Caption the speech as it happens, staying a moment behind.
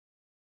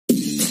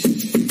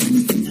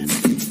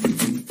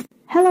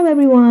Hello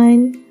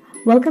everyone!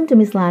 Welcome to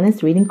Miss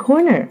Lana's Reading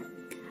Corner.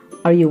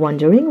 Are you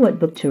wondering what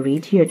book to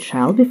read to your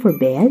child before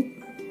bed?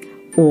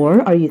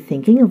 Or are you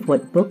thinking of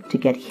what book to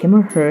get him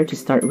or her to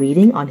start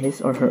reading on his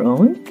or her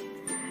own?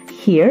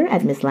 Here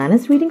at Miss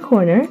Lana's Reading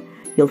Corner,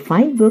 you'll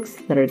find books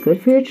that are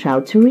good for your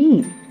child to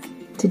read.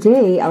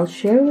 Today, I'll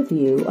share with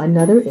you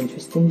another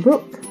interesting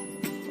book.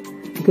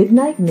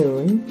 Goodnight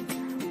Moon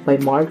by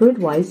Margaret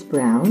Wise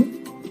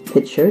Brown,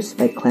 pictures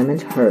by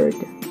Clement Hurd.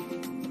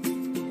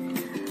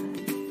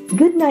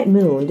 Goodnight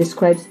Moon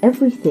describes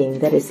everything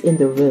that is in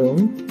the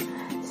room,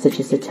 such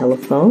as a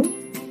telephone,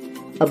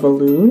 a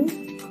balloon,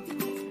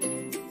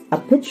 a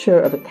picture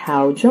of a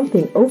cow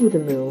jumping over the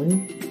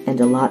moon,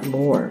 and a lot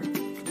more.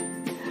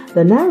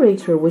 The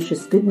narrator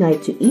wishes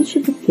goodnight to each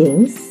of the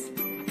things,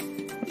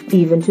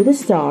 even to the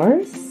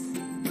stars,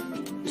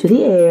 to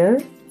the air,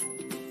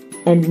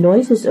 and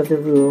noises of the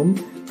room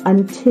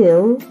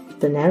until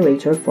the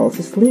narrator falls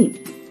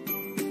asleep.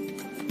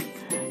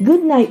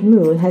 Goodnight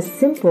Moon has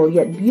simple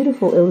yet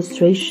beautiful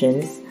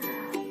illustrations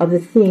of the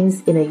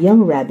things in a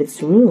young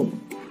rabbit's room.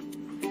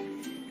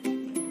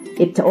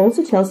 It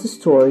also tells the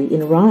story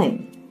in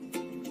rhyme.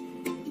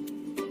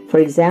 For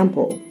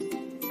example,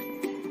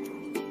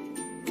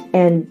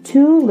 and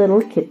two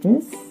little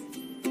kittens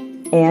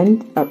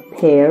and a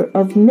pair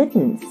of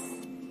mittens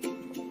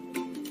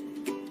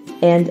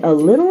and a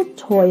little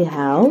toy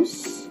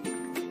house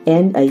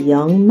and a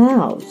young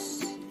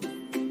mouse.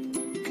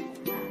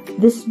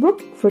 This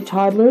book for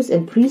toddlers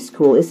and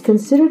preschool is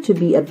considered to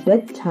be a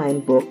bedtime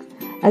book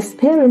as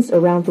parents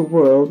around the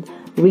world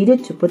read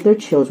it to put their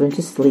children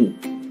to sleep.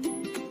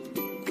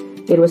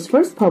 It was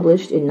first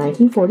published in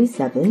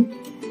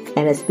 1947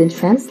 and has been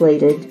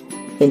translated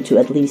into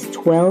at least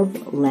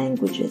 12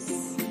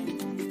 languages.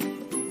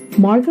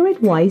 Margaret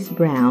Wise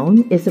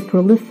Brown is a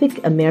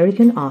prolific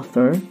American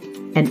author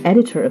and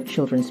editor of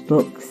children's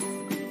books.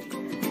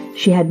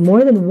 She had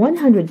more than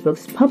 100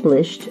 books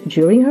published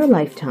during her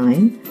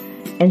lifetime,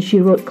 and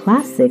she wrote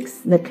classics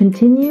that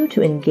continue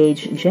to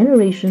engage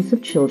generations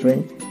of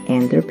children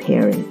and their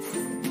parents.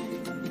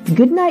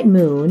 Goodnight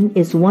Moon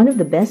is one of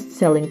the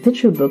best-selling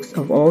picture books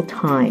of all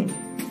time.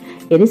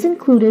 It is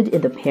included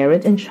in the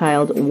Parent and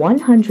Child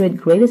 100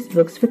 Greatest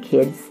Books for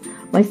Kids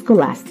by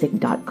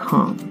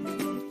Scholastic.com.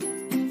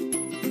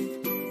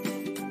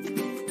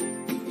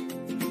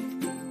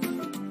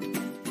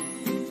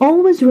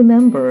 Always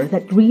remember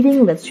that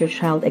reading lets your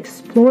child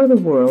explore the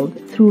world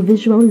through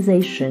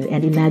visualization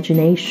and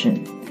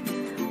imagination.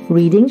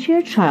 Reading to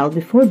your child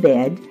before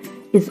bed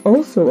is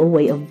also a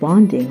way of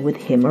bonding with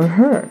him or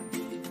her.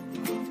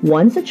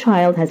 Once a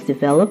child has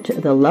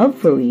developed the love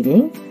for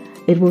reading,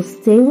 it will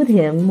stay with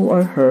him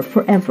or her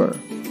forever.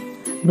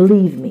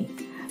 Believe me,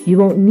 you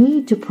won't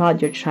need to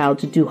prod your child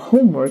to do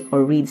homework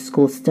or read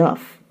school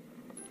stuff,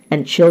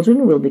 and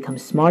children will become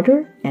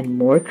smarter and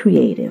more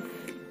creative.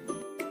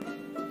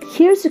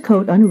 Here's a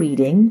quote on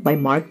reading by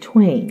Mark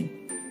Twain.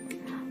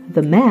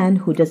 "The man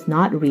who does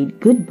not read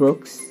good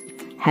books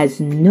has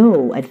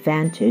no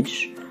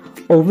advantage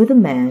over the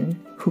man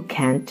who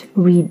can't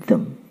read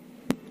them."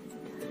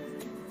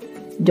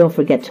 Don't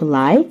forget to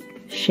like,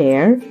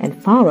 share, and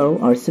follow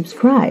or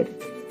subscribe.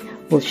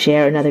 We'll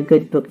share another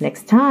good book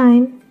next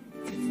time.